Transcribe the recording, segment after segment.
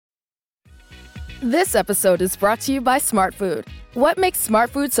This episode is brought to you by Smart Food. What makes Smart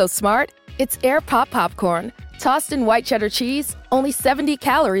Food so smart? It's Air Pop Popcorn. Tossed in white cheddar cheese, only 70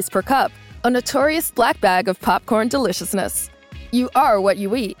 calories per cup. A notorious black bag of popcorn deliciousness. You are what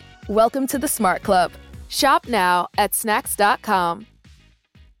you eat. Welcome to the Smart Club. Shop now at snacks.com.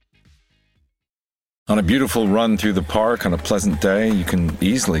 On a beautiful run through the park on a pleasant day, you can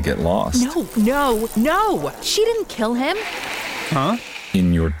easily get lost. No! She didn't kill him. Huh?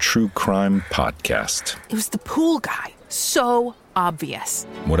 In your true crime podcast. It was the pool guy. So obvious.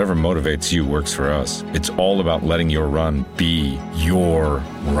 Whatever motivates you works for us. It's all about letting your run be your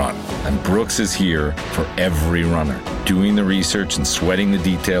run. And Brooks is here for every runner, doing the research and sweating the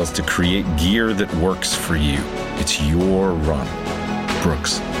details to create gear that works for you. It's your run.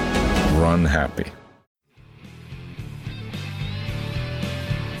 Brooks, run happy.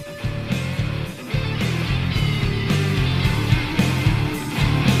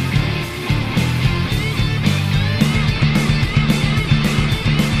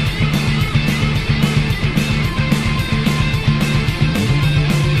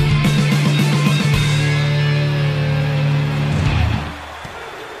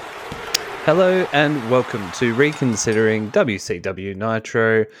 Hello and welcome to Reconsidering WCW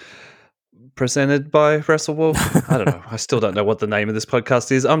Nitro, presented by WrestleWolf. I don't know. I still don't know what the name of this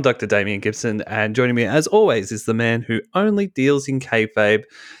podcast is. I'm Dr. Damian Gibson, and joining me, as always, is the man who only deals in kayfabe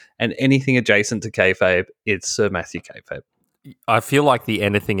and anything adjacent to kayfabe. It's Sir Matthew Kayfabe. I feel like the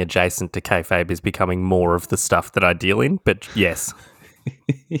anything adjacent to kayfabe is becoming more of the stuff that I deal in, but yes.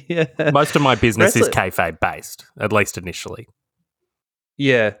 Yeah. Most of my business is kayfabe based, at least initially.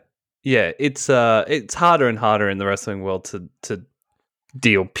 Yeah. Yeah, it's harder and harder in the wrestling world to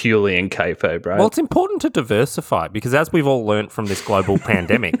deal purely in kayfabe, right? Well, it's important to diversify because as we've all learnt from this global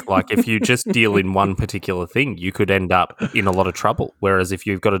pandemic, like if you just deal in one particular thing, you could end up in a lot of trouble. Whereas if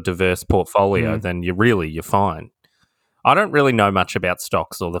you've got a diverse portfolio, then you're fine. I don't really know much about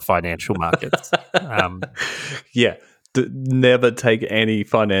stocks or the financial markets. Yeah. Never take any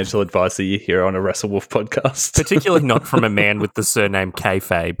financial advice that you hear on a WrestleWolf podcast. Particularly not from a man with the surname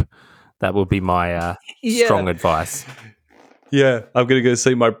Kayfabe. That would be my strong advice. Yeah, I'm going to go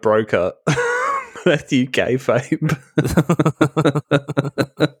see my broker, Matthew Kayfabe.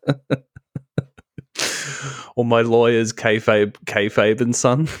 Or my lawyer's Kayfabe and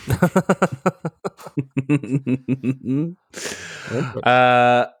Son.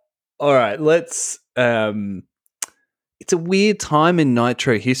 All right, let's... it's a weird time in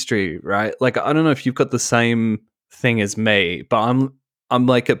Nitro history, right? Like, I don't know if you've got the same thing as me, but I'm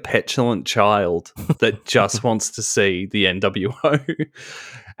like a petulant child that just wants to see the NWO.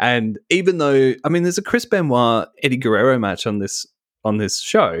 And even though, I mean, there's a Chris Benoit Eddie Guerrero match on this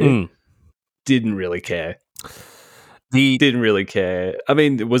show, didn't really care. Didn't really care. I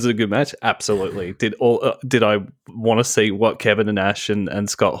mean, was it a good match? Absolutely. Did I want to see what Kevin and Ash and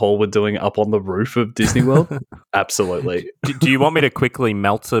Scott Hall were doing up on the roof of Disney World? Absolutely. Do you want me to quickly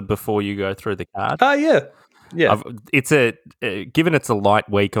Meltzer before you go through the card? Yeah. It's given it's a light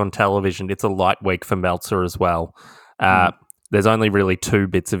week on television, it's a light week for Meltzer as well. There's only really two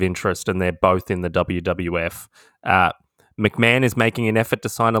bits of interest, and they're both in the WWF. McMahon is making an effort to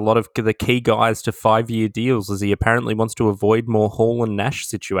sign a lot of the key guys to 5-year deals as he apparently wants to avoid more Hall and Nash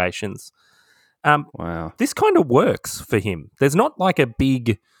situations. Wow. This kind of works for him. There's not like a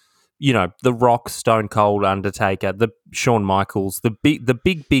big, The Rock, Stone Cold, Undertaker, the Shawn Michaels, the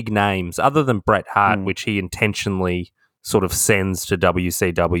big names, other than Bret Hart, which he intentionally sort of sends to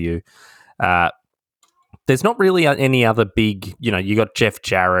WCW. There's not really any other big, you got Jeff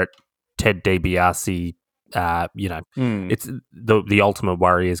Jarrett, Ted DiBiase. It's the Ultimate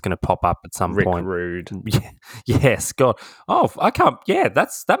Warrior is going to pop up at some point. Rude. Yes, God. Oh, I can't. Yeah,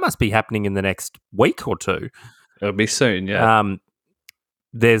 that must be happening in the next week or two. It'll be soon. Yeah.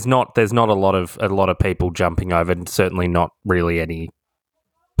 There's not a lot of people jumping over, and certainly not really any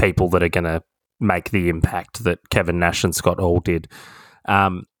people that are going to make the impact that Kevin Nash and Scott Hall did.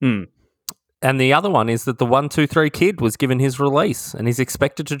 And the other one is that the 1-2-3 Kid was given his release, and he's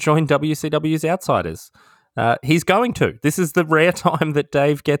expected to join WCW's Outsiders. He's going to. This is the rare time that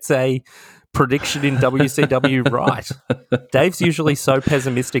Dave gets a prediction in WCW right. Dave's usually so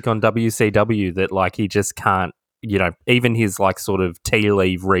pessimistic on WCW that like he just can't, even his like sort of tea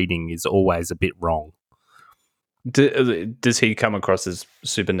leaf reading is always a bit wrong. Does he come across as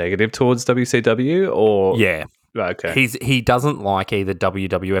super negative towards WCW or? Yeah. Okay. He doesn't like either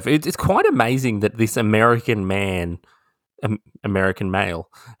WWF. It's quite amazing that this American male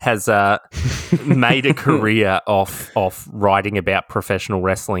has made a career off writing about professional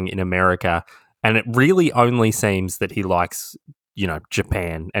wrestling in America, and it really only seems that he likes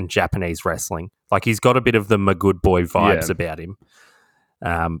Japan and Japanese wrestling. Like he's got a bit of the my good boy vibes about him.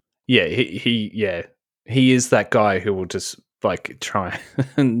 He is that guy who will just like try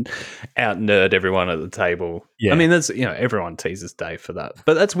and out nerd everyone at the table. Yeah. I mean, that's everyone teases Dave for that,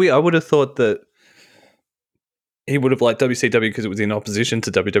 but that's weird. I would have thought that he would have liked WCW because it was in opposition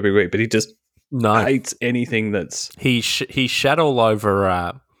to WWE, but he just hates anything that's he shat all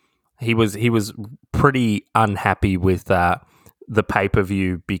over. He was pretty unhappy with the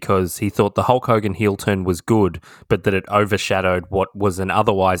pay-per-view because he thought the Hulk Hogan heel turn was good, but that it overshadowed what was an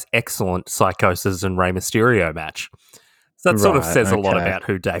otherwise excellent Psychosis and Rey Mysterio match. So that sort of says a lot about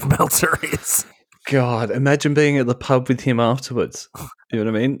who Dave Meltzer is. God, imagine being at the pub with him afterwards. You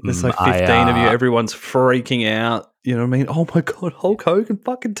know what I mean? There's like 15 of you. Everyone's freaking out. You know what I mean? Oh my God, Hulk Hogan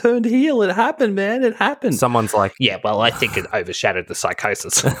fucking turned heel. It happened, man. It happened. Someone's like, yeah, well, I think it overshadowed the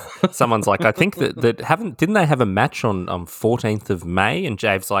Psychosis. Someone's like, I think that didn't they have a match on 14th of May? And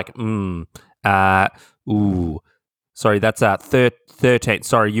Dave's like, sorry, that's 13th.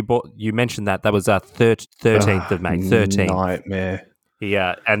 Sorry, you mentioned that. That was 13th of May. 13th. Nightmare.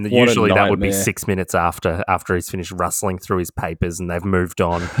 Yeah, and usually that would be 6 minutes after he's finished rustling through his papers and they've moved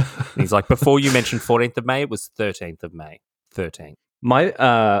on. And he's like, before you mentioned 14th of May, it was 13th of May. 13th.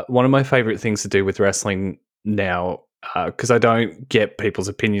 My one of my favorite things to do with wrestling now, because I don't get people's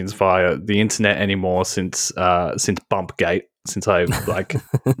opinions via the internet anymore since Bumpgate, since I like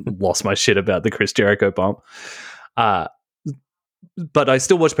lost my shit about the Chris Jericho bump. But I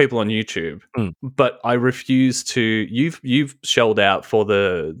still watch people on YouTube. But I refuse to. You've shelled out for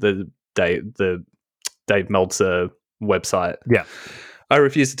the Dave Meltzer website. Yeah, I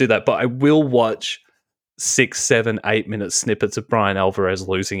refuse to do that. But I will watch 6, 7, 8 minute snippets of Brian Alvarez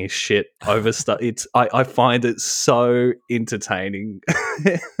losing his shit over stuff. I find it so entertaining.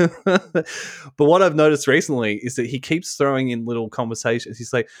 But what I've noticed recently is that he keeps throwing in little conversations.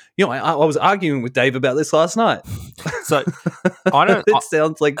 He's like, I was arguing with Dave about this last night. So I don't. It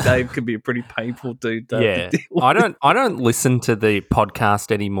sounds like Dave could be a pretty painful dude. Yeah, I don't listen to the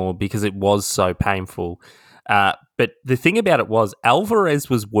podcast anymore because it was so painful. But the thing about it was Alvarez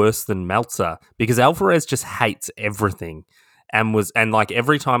was worse than Meltzer because Alvarez just hates everything and like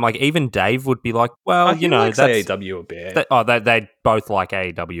every time, like even Dave would be like, well, that's AEW a bit. They both like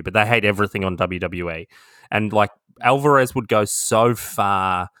AEW, but they hate everything on WWE. And like Alvarez would go so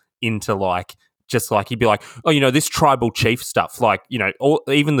far into like, just like he'd be like, oh, this tribal chief stuff, like,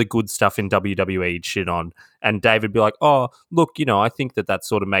 even the good stuff in WWE he'd shit on. And Dave would be like, oh, look, I think that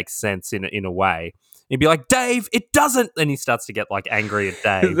sort of makes sense in a way. He'd be like, Dave, it doesn't. And he starts to get like angry at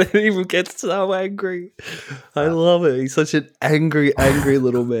Dave. Then he gets so angry. I love it. He's such an angry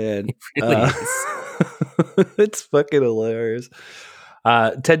little man. He really is. It's fucking hilarious.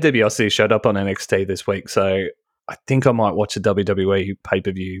 Ted DiBiase showed up on NXT this week, so I think I might watch a WWE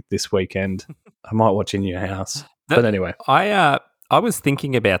pay-per-view this weekend. I might watch In Your House. But anyway. I was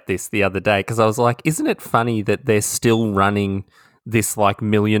thinking about this the other day because I was like, isn't it funny that they're still running this like $1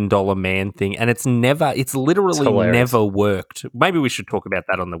 Million Man thing, and it's literally never worked. Maybe we should talk about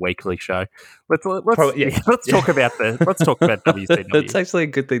that on the weekly show. Let's talk about WCW. That's actually a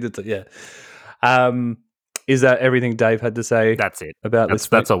good thing to do. Yeah. Is that everything Dave had to say? That's it.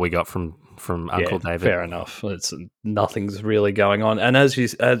 That's all we got from Uncle David. Fair enough. Nothing's really going on, and as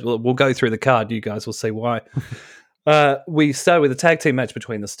we'll go through the card, you guys will see why. We start with a tag team match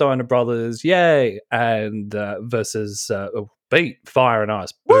between the Steiner brothers, yay, and versus beat Fire and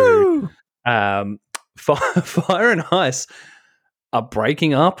Ice. Boo! Fire and Ice are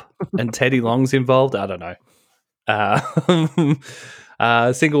breaking up, and Teddy Long's involved. I don't know.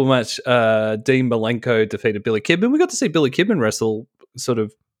 Single match, Dean Malenko defeated Billy Kidman. We got to see Billy Kidman wrestle. Sort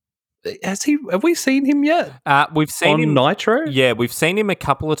of. Have we seen him yet? We've seen him on Nitro. Yeah, we've seen him a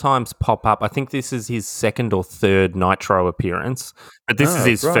couple of times pop up. I think this is his second or third Nitro appearance, but this is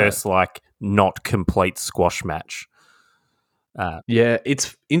his first like not complete squash match. Yeah,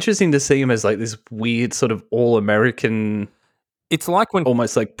 it's interesting to see him as like this weird sort of all-American. It's like when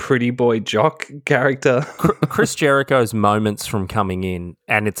almost like pretty boy jock character. Chris Jericho's moments from coming in,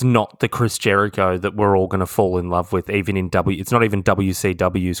 and it's not the Chris Jericho that we're all going to fall in love with. Even in it's not even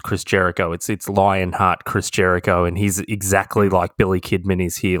WCW's Chris Jericho. It's Lionheart Chris Jericho, and he's exactly like Billy Kidman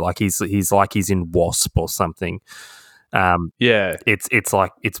is here. Like he's like he's in Wasp or something. Yeah, it's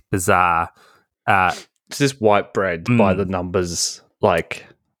bizarre. It's just white bread by the numbers, like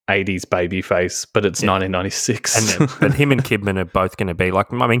 80s baby face, but it's 1996. But him and Kidman are both going to be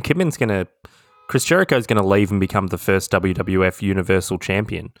like, I mean, Chris Jericho's going to leave and become the first WWF Universal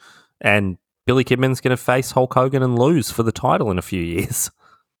Champion. And Billy Kidman's going to face Hulk Hogan and lose for the title in a few years.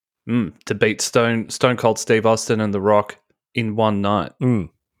 To beat Stone Cold Steve Austin and The Rock in one night.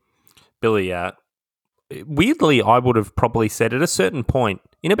 Billy, weirdly, I would have probably said at a certain point,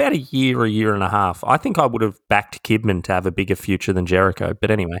 in about a year and a half, I think I would have backed Kidman to have a bigger future than Jericho.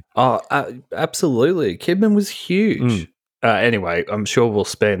 But anyway. Oh, absolutely. Kidman was huge. Anyway, I'm sure we'll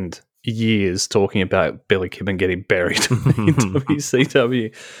spend years talking about Billy Kidman getting buried in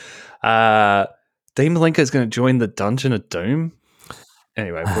WCW. Dean Malenko is going to join the Dungeon of Doom.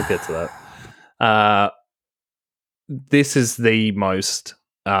 Anyway, we'll get to that. This is the most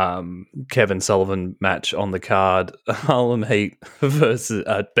Kevin Sullivan match on the card. Harlem Heat versus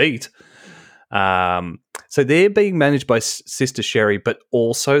Beat. So they're being managed by Sister Sherry, but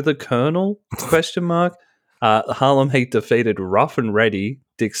also the Colonel? Question mark. Harlem Heat defeated Rough and Ready,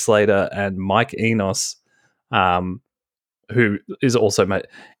 Dick Slater, and Mike Enos, who is also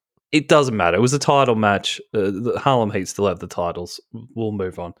it doesn't matter. It was a title match. The Harlem Heat still have the titles. We'll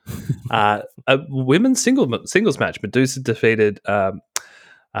move on. A women's singles match. Medusa defeated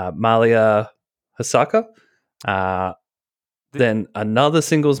Malia Hasaka. Then another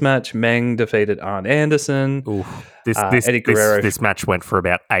singles match. Meng defeated Arn Anderson. Ooh, Eddie Guerrero. This match went for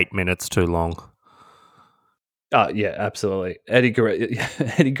about 8 minutes too long. Yeah, absolutely. Eddie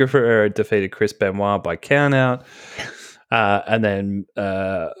Guerrero defeated Chris Benoit by countout. And then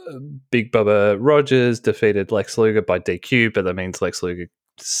Big Bubba Rogers defeated Lex Luger by DQ, but that means Lex Luger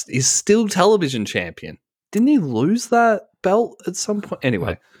is still television champion. Didn't he lose that belt at some point?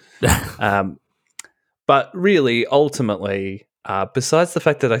 Anyway. But really, ultimately, besides the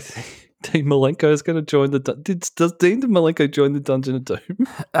fact that I think Dean Malenko is going to join does Dean Malenko join the Dungeon of Doom?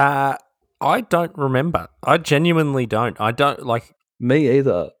 I don't remember. I genuinely don't. I don't like me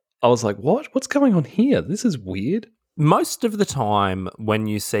either. I was like, what? What's going on here? This is weird. Most of the time when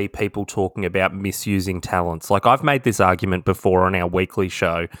you see people talking about misusing talents, like I've made this argument before on our weekly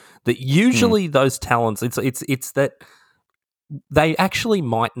show, that usually those talents, it's that they actually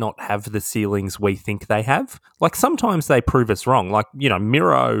might not have the ceilings we think they have. Like sometimes they prove us wrong. Like,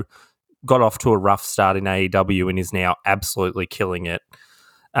 Miro got off to a rough start in AEW and is now absolutely killing it.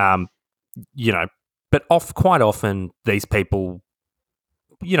 But quite often these people,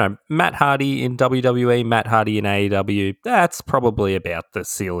 Matt Hardy in WWE, Matt Hardy in AEW, that's probably about the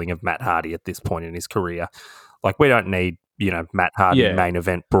ceiling of Matt Hardy at this point in his career. Like we don't need, Matt Hardy main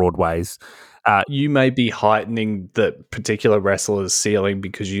event Broadways. You may be heightening the particular wrestler's ceiling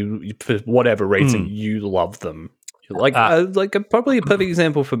because you for whatever reason, you love them. Like probably a perfect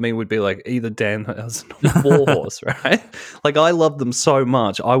example for me would be like either Danhausen or Warhorse, right? Like I love them so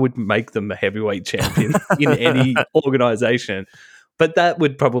much, I would make them a heavyweight champion in any organization. But that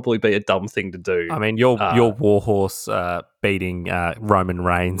would probably be a dumb thing to do. I mean, your Warhorse beating Roman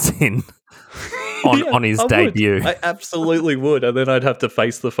Reigns on his debut. I absolutely would, and then I'd have to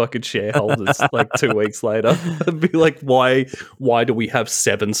face the fucking shareholders like 2 weeks later and be like, "Why do we have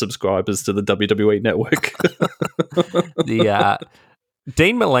 7 subscribers to the WWE network?"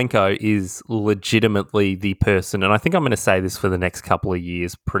 Dean Malenko is legitimately the person, and I think I'm going to say this for the next couple of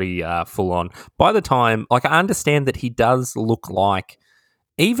years, pretty full on. By the time, I understand that he does look like,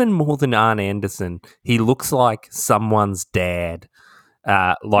 even more than Arn Anderson, he looks like someone's dad.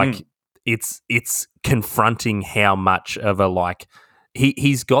 It's confronting how much of a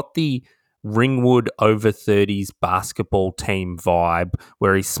he's got the Ringwood over 30s basketball team vibe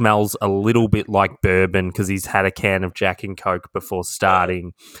where he smells a little bit like bourbon because he's had a can of Jack and Coke before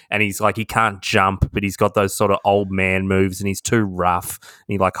starting, and he's he can't jump, but he's got those sort of old man moves and he's too rough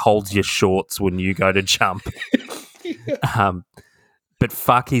and he holds your shorts when you go to jump. But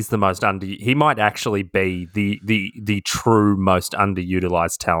fuck, he's the most he might actually be the true most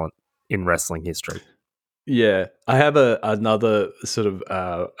underutilized talent in wrestling history. Yeah, I have another sort of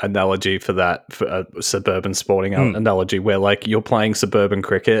analogy for that, for a suburban sporting analogy, where you're playing suburban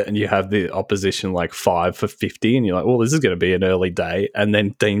cricket and you have the opposition 5 for 50, and you're like, well, this is going to be an early day, and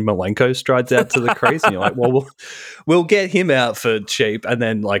then Dean Malenko strides out to the crease, and you're like, well, we'll get him out for cheap, and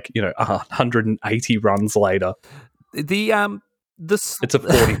then 180 runs later, it's a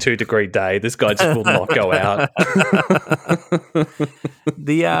 42-degree day. This guy just will not go out.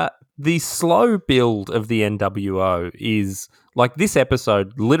 The slow build of the NWO is this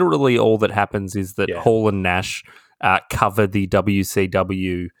episode. Literally, all that happens is that Hall and Nash cover the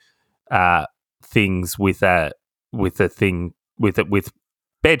WCW things with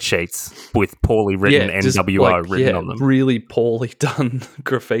bed sheets with poorly written NWO written on them. Really poorly done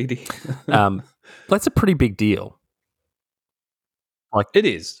graffiti. That's a pretty big deal. It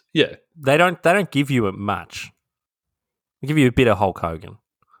is. Yeah, they don't give you much. They give you a bit of Hulk Hogan.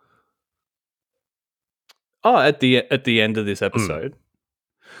 Oh, at the end of this episode.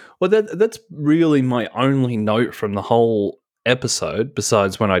 Well, that's really my only note from the whole episode,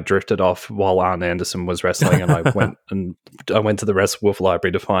 besides when I drifted off while Arn Anderson was wrestling, and I went to the Wrestle Wolf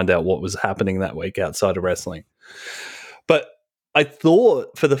library to find out what was happening that week outside of wrestling. But I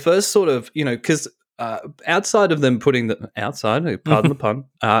thought for the first sort of, because outside of them putting pardon the pun,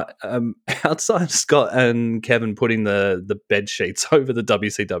 outside Scott and Kevin putting the bed sheets over the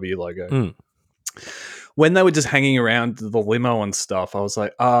WCW logo, when they were just hanging around the limo and stuff, I was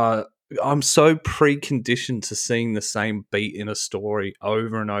like, I'm so preconditioned to seeing the same beat in a story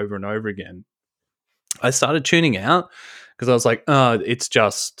over and over and over again. I started tuning out because I was like, it's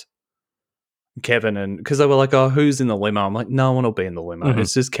just Kevin, and because they were like, who's in the limo? I'm like, no one will be in the limo.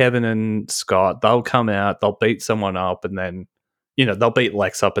 It's just Kevin and Scott. They'll come out, they'll beat someone up, and then, they'll beat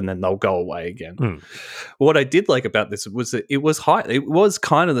Lex up, and then they'll go away again. What I did like about this was that it was it was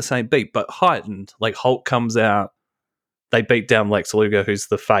kind of the same beat, but heightened. Like Hulk comes out, they beat down Lex Luger, who's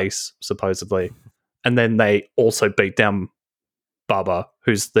the face, supposedly. And then they also beat down Bubba,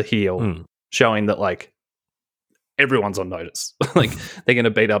 who's the heel, showing that, like, everyone's on notice. Like, they're going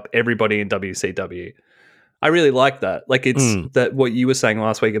to beat up everybody in WCW. I really like that. Like, it's that what you were saying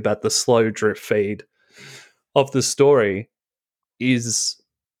last week about the slow drip feed of the story is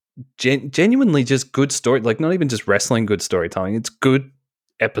genuinely just good story. Like, not even just wrestling good storytelling. It's good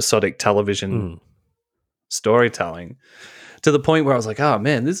episodic television storytelling, to the point where I was like, oh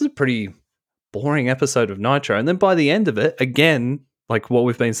man, this is a pretty boring episode of Nitro. And then by the end of it, again, like what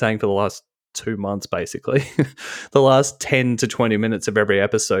we've been saying for the last 2 months, basically, the last 10 to 20 minutes of every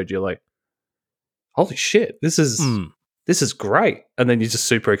episode, you're like, holy shit, this is great. And then you're just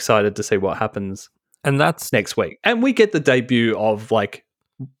super excited to see what happens, and that's next week. And we get the debut of like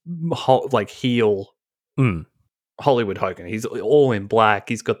heel Hollywood Hogan. He's all in black.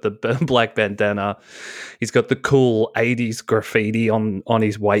 He's got the black bandana. He's got the cool 80s graffiti on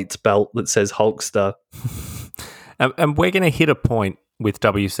his weights belt that says Hulkster. And we're going to hit a point with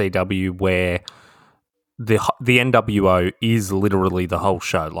WCW where the NWO is literally the whole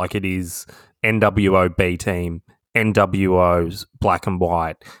show. Like, it is NWO B Team, NWO's Black and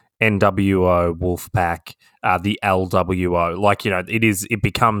White, NWO Wolfpack, the LWO. Like, it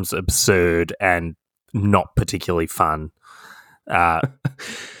becomes absurd and not particularly fun.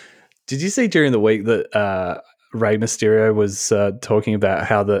 Did you see during the week that Rey Mysterio was talking about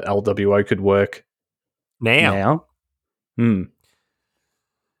how the LWO could work now?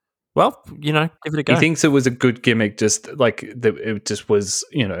 Well, give it a go. He thinks it was a good gimmick, just like it just was,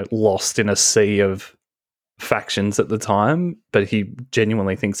 lost in a sea of factions at the time, but he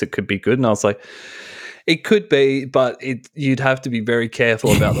genuinely thinks it could be good. And I was like, it could be, but you'd have to be very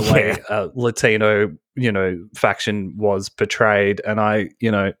careful about the way Latino, faction was portrayed. And I,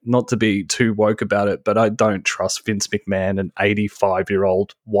 not to be too woke about it, but I don't trust Vince McMahon, an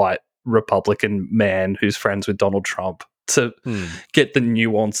 85-year-old white Republican man who's friends with Donald Trump, to get the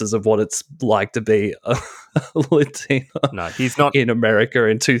nuances of what it's like to be a Latino. No, he's not in America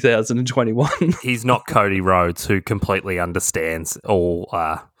in 2021. He's not Cody Rhodes, who completely understands all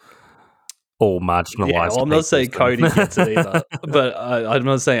marginalized. Yeah, well, I'm not saying Cody gets it either, but I'm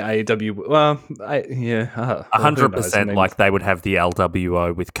not saying AEW. Well, 100%. Like, they would have the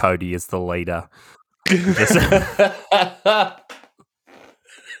LWO with Cody as the leader.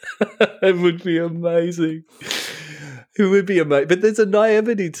 It would be amazing. It would be amazing. But there's a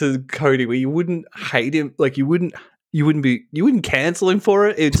naivety to Cody where you wouldn't hate him. Like, you wouldn't cancel him for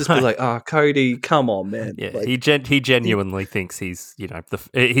it. It'd just be like, Cody, come on, man. Yeah, like, he genuinely thinks he's,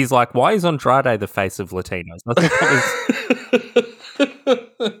 he's like, why is Andrade the face of Latinos?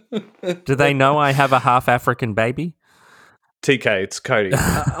 Do they know I have a half African baby? TK, it's Cody.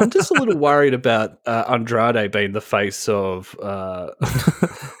 I'm just a little worried about Andrade being the face of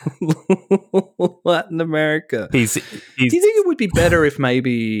Latin America. Do you think it would be better if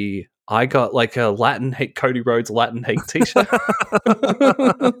maybe I got like a Cody Rhodes Latin Heat t-shirt?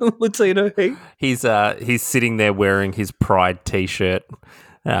 Latino Heat? He's sitting there wearing his Pride t-shirt,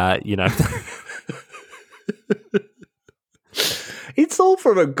 It's all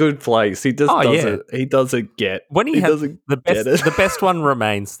from a good place. He doesn't. He doesn't get. When the best one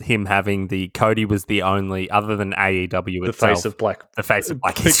remains him having the Cody was the only, other than AEW itself, the face of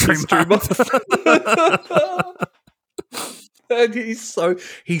Black History Month. And he's so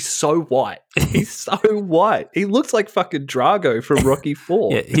white. He's so white. He looks like fucking Drago from Rocky IV.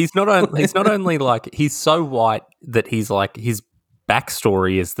 Yeah, he's not only like, he's so white that he's like, his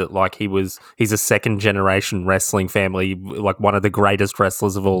backstory is that like he's a second generation wrestling family, like one of the greatest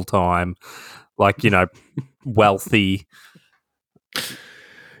wrestlers of all time, like, wealthy.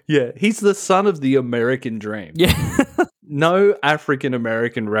 Yeah, he's the son of the American dream. Yeah. No African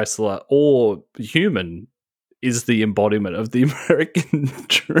American wrestler or human is the embodiment of the American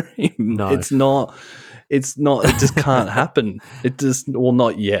dream. No. It's not. It just can't happen. It just, well,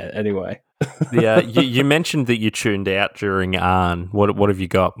 not yet anyway. Yeah, you mentioned that you tuned out during Arn. What have you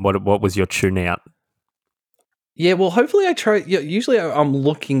got? What was your tune out? Yeah, well, hopefully I try. Yeah, usually I'm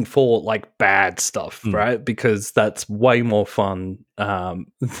looking for like bad stuff, right? Because that's way more fun than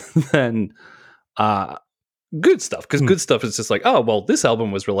good stuff. Because good stuff is just like, oh, well, this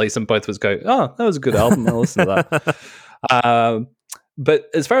album was released, and both of us go, oh, that was a good album. I'll listen to that. But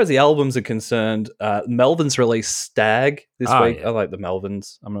as far as the albums are concerned, Melvins released Stag this week. Yeah. I like the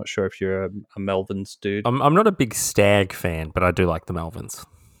Melvins. I'm not sure if you're a Melvins dude. I'm not a big Stag fan, but I do like the Melvins.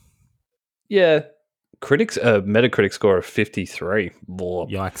 Yeah. Critics, Metacritic score of 53. Blah.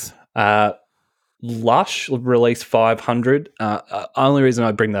 Yikes. Lush released 500. Only reason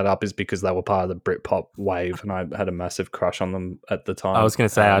I bring that up is because they were part of the Britpop wave, and I had a massive crush on them at the time. I was going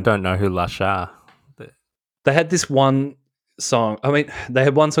to say, I don't know who Lush are. They had this one song. I mean, they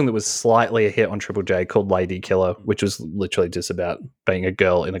had one song that was slightly a hit on Triple J called Lady Killer, which was literally just about being a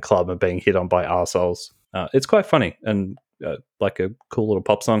girl in a club and being hit on by arseholes. It's quite funny and like a cool little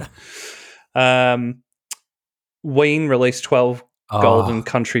pop song. Ween released 12 Golden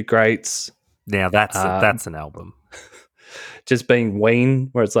Country Greats. Now that's an album. Just being Ween,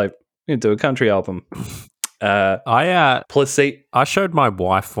 where it's like, you do a country album. I Placebo. showed my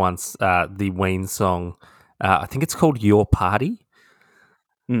wife once the Ween song. I think it's called Your Party.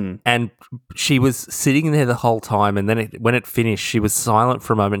 And she was sitting there the whole time, and then when it finished, she was silent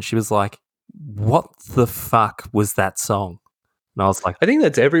for a moment. She was like, "What the fuck was that song?" And I was like, I think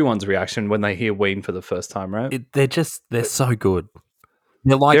that's everyone's reaction when they hear Ween for the first time, right? They're so good.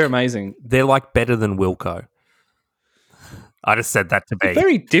 They're amazing. They're like better than Wilco. I just said that to be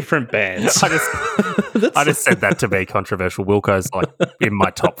very different bands. I just said that to be controversial. Wilco's like in my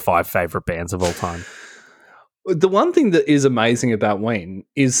top 5 favorite bands of all time. The one thing that is amazing about Ween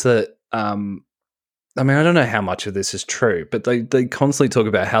is that, I mean, I don't know how much of this is true, but they constantly talk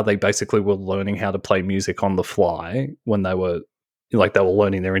about how they basically were learning how to play music on the fly when they were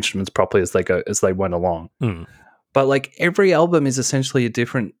learning their instruments properly as they went along. But like every album is essentially a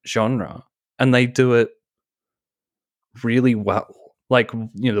different genre, and they do it really well. Like,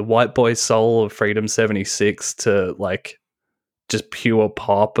 you know, the White Boy Soul of Freedom 76 to like just pure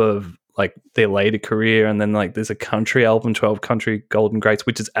pop of like their later career, and then like there's a country album, 12 Country Golden Greats,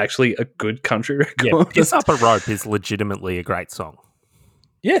 which is actually a good country record. Yeah, Piss Up a Rope is legitimately a great song.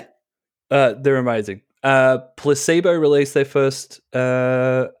 Yeah, they're amazing. Placebo released their first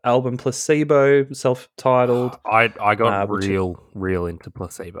album, Placebo, self-titled. I got real into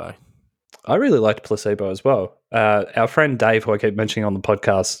Placebo. I really liked Placebo as well. Our friend Dave, who I keep mentioning on the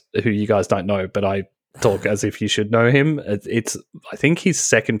podcast, who you guys don't know, but I talk as if you should know him. It's I think his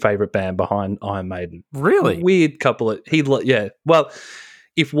second favorite band behind Iron Maiden. Really? Weird couple of yeah. Well,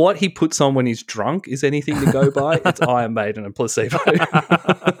 if what he puts on when he's drunk is anything to go by, it's Iron Maiden and Placebo.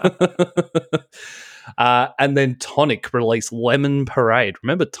 And then Tonic released Lemon Parade.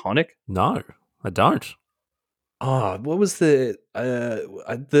 Remember Tonic? No, I don't. Oh, what was the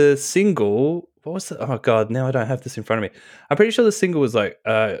single? What was the? Oh God, now I don't have this in front of me. I'm pretty sure the single was like,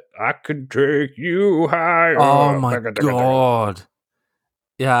 "I could take you higher." Oh my God!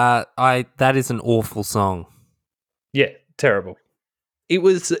 Yeah, that is an awful song. Yeah, terrible. It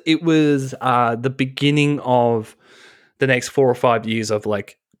was the beginning of the next 4 or 5 years of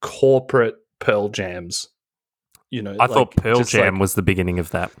like corporate Pearl Jams. You know, I thought Pearl Jam was the beginning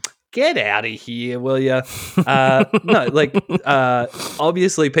of that. Get out of here, will ya? No, like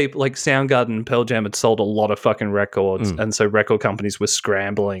obviously people like Soundgarden and Pearl Jam had sold a lot of fucking records, and so record companies were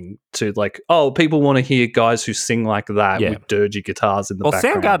scrambling to like, oh, people want to hear guys who sing like that with dirgy guitars in the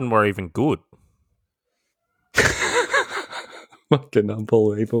background. Soundgarden were even good. Fucking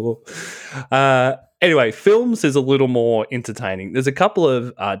unbelievable. Anyway, films is a little more entertaining. There's a couple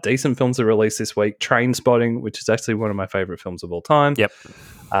of decent films that released this week. Trainspotting, which is actually one of my favorite films of all time. Yep.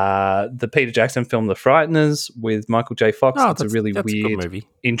 The Peter Jackson film, The Frighteners, with Michael J. Fox. It's a really weird, movie.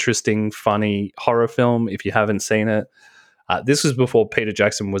 Interesting, funny horror film if you haven't seen it. This was before Peter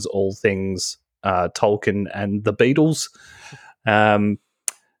Jackson was all things Tolkien and the Beatles.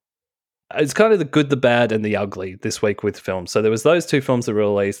 It's kind of the good, the bad, and the ugly this week with films. So there was those 2 films that were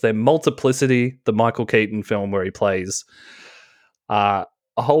released. Then Multiplicity, the Michael Keaton film where he plays a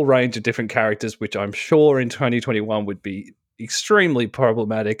whole range of different characters, which I'm sure in 2021 would be extremely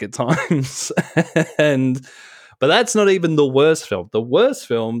problematic at times. But that's not even the worst film. The worst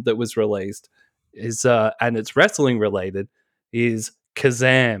film that was released is, and it's wrestling related, is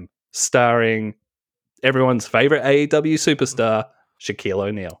Kazaam, starring everyone's favorite AEW superstar, Shaquille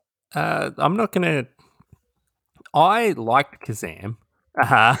O'Neal. I'm not going to I liked Kazam,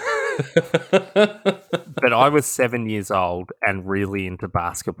 but I was 7 years old and really into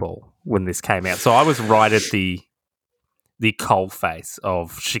basketball when this came out. So I was right at the coalface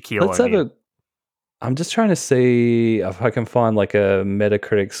of Shaquille O'Neal. I'm just trying to see if I can find like a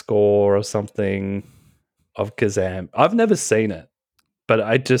Metacritic score or something of Kazam. I've never seen it, but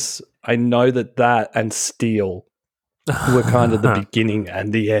I know that and Steel were kind of the beginning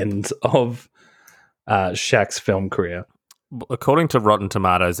and the end of Shaq's film career. According to Rotten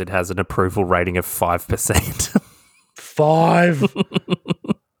Tomatoes, it has an approval rating of 5%. 5. The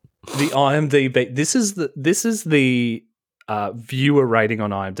IMDb. This is the viewer rating on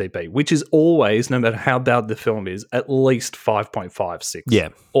IMDb, which is always, no matter how bad the film is, at least 5.56. Yeah.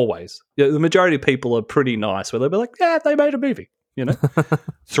 Always. Yeah, the majority of people are pretty nice, where they'll be like, yeah, they made a movie,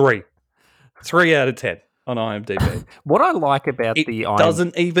 3. 3 out of 10 on IMDb. What I like about it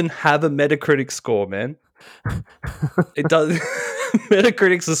doesn't even have a Metacritic score, man. It does.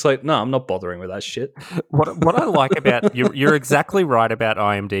 Metacritic's just like, no, I'm not bothering with that shit. What I like about you're exactly right about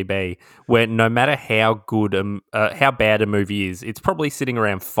IMDb, where no matter how good how bad a movie is, it's probably sitting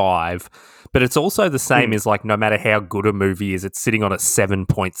around 5. But it's also the same as like no matter how good a movie is, it's sitting on a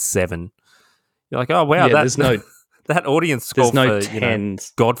 7.7. You're like, oh wow, there's no that audience score no for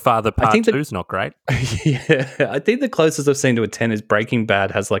 10s. Godfather Part 2 is not great. Yeah, I think the closest I've seen to a 10 is Breaking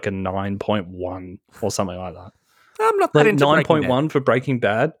Bad has like a 9.1 or something like that. I'm not that into 9.1 for Breaking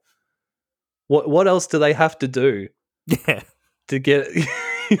Bad. What else do they have to do? Yeah, to get.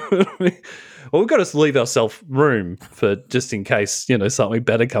 You know what I mean? Well, we've got to leave ourselves room for just in case something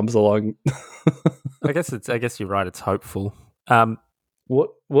better comes along. I guess you're right. It's hopeful.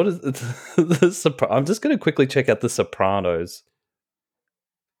 What is the I'm just going to quickly check out The Sopranos.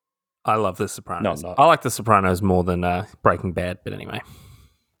 I love The Sopranos. No. I like The Sopranos more than Breaking Bad, but anyway.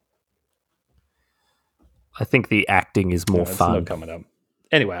 I think the acting is more fun. It's not coming up.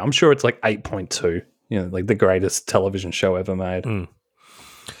 Anyway, I'm sure it's like 8.2. Like the greatest television show ever made.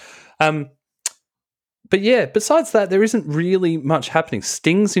 But yeah, besides that, there isn't really much happening.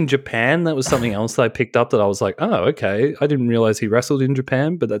 Sting's in Japan. That was something else that I picked up that I was like, oh, okay. I didn't realize he wrestled in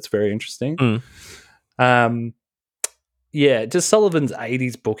Japan, but that's very interesting. Yeah, just Sullivan's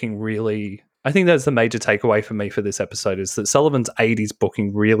 80s booking really, I think that's the major takeaway for me for this episode, is that Sullivan's 80s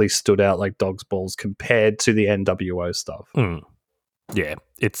booking really stood out like dog's balls compared to the NWO stuff. Yeah,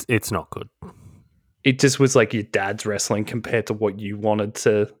 it's not good. It just was like your dad's wrestling compared to what you wanted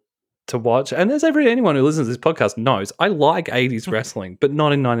to watch. And as anyone who listens to this podcast knows, I like 80s wrestling, but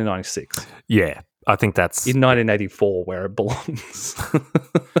not in 1996. Yeah, I think that's in 1984 where it belongs.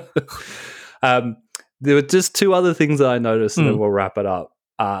 There were just 2 other things that I noticed, and then we'll wrap it up.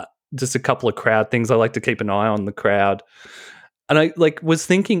 Just a couple of crowd things. I like to keep an eye on the crowd. And I was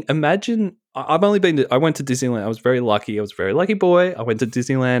thinking, imagine, I went to Disneyland. I was very lucky. I was a very lucky boy. I went to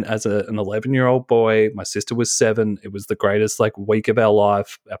Disneyland as an 11-year-old boy. My sister was 7. It was the greatest week of our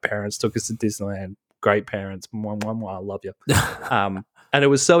life. Our parents took us to Disneyland. Great parents. Mwah, mwah, mwah. I love you. And it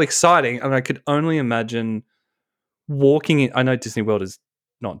was so exciting. And I could only imagine walking in. I know Disney World is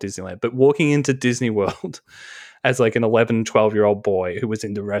not Disneyland, but walking into Disney World as like an 11, 12-year-old boy who was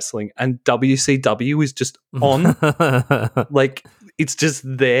into wrestling, and WCW is just on. It's just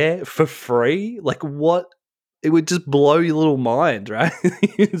there for free. Like, what? It would just blow your little mind, right?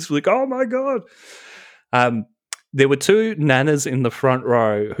 It's like, oh my God. There were 2 nanas in the front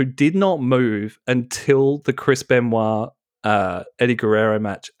row who did not move until the Chris Benoit Eddie Guerrero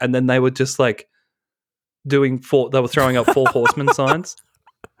match. And then they were just like they were throwing up 4 horsemen signs.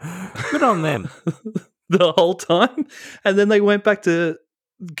 Good on them. The whole time. And then they went back to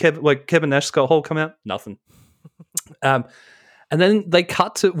Kevin Nash, Scott Hall come out, nothing. And then they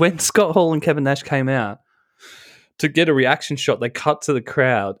cut to when Scott Hall and Kevin Nash came out to get a reaction shot. They cut to the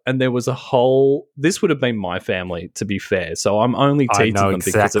crowd, and there was this would have been my family, to be fair. So I'm only teasing them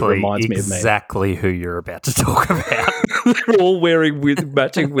because it reminds me of me. Exactly who you're about to talk about. They're all wearing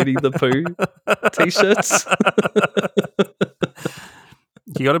matching Winnie the Pooh t-shirts.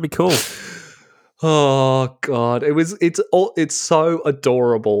 You got to be cool. Oh God, it's so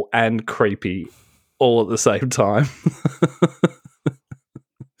adorable and creepy all at the same time.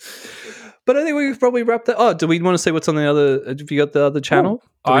 But I think we've probably wrapped that. Oh, do we want to see what's on the other? Have you got the other channel?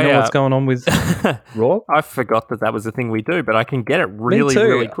 Do we know what's going on with Raw? I forgot that was the thing we do, but I can get it really,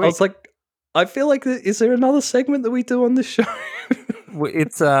 really quick. I was like, I feel like, is there another segment that we do on this show?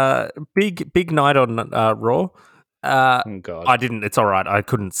 It's a big night on Raw. Oh God. I didn't. It's all right. I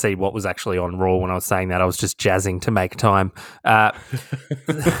couldn't see what was actually on Raw when I was saying that. I was just jazzing to make time.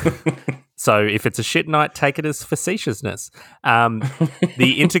 So if it's a shit night, take it as facetiousness.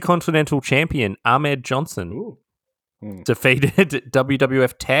 The Intercontinental Champion, Ahmed Johnson, defeated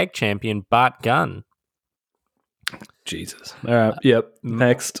WWF Tag Champion Bart Gunn. Jesus. All right. Yep.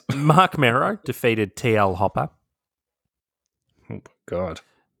 Next. Mark Mero defeated TL Hopper. Oh, God.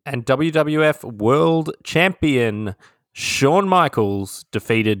 And WWF World Champion Shawn Michaels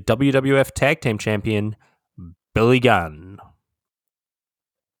defeated WWF Tag Team Champion Billy Gunn.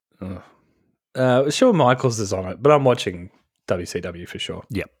 Shawn Michaels is on it, but I'm watching WCW for sure.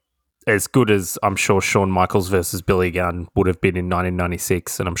 Yep. As good as I'm sure Shawn Michaels versus Billy Gunn would have been in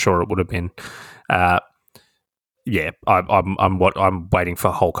 1996, and I'm sure it would have been. Yeah, I'm waiting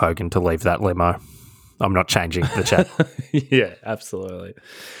for Hulk Hogan to leave that limo. I'm not changing the chat. Yeah, absolutely.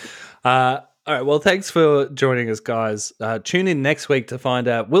 All right, well, thanks for joining us, guys. Tune in next week to find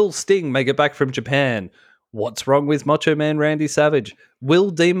out, will Sting make it back from Japan? What's wrong with Macho Man Randy Savage?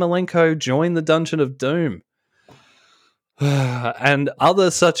 Will Dean Malenko join the Dungeon of Doom? And other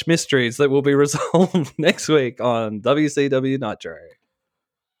such mysteries that will be resolved next week on WCW Nitro.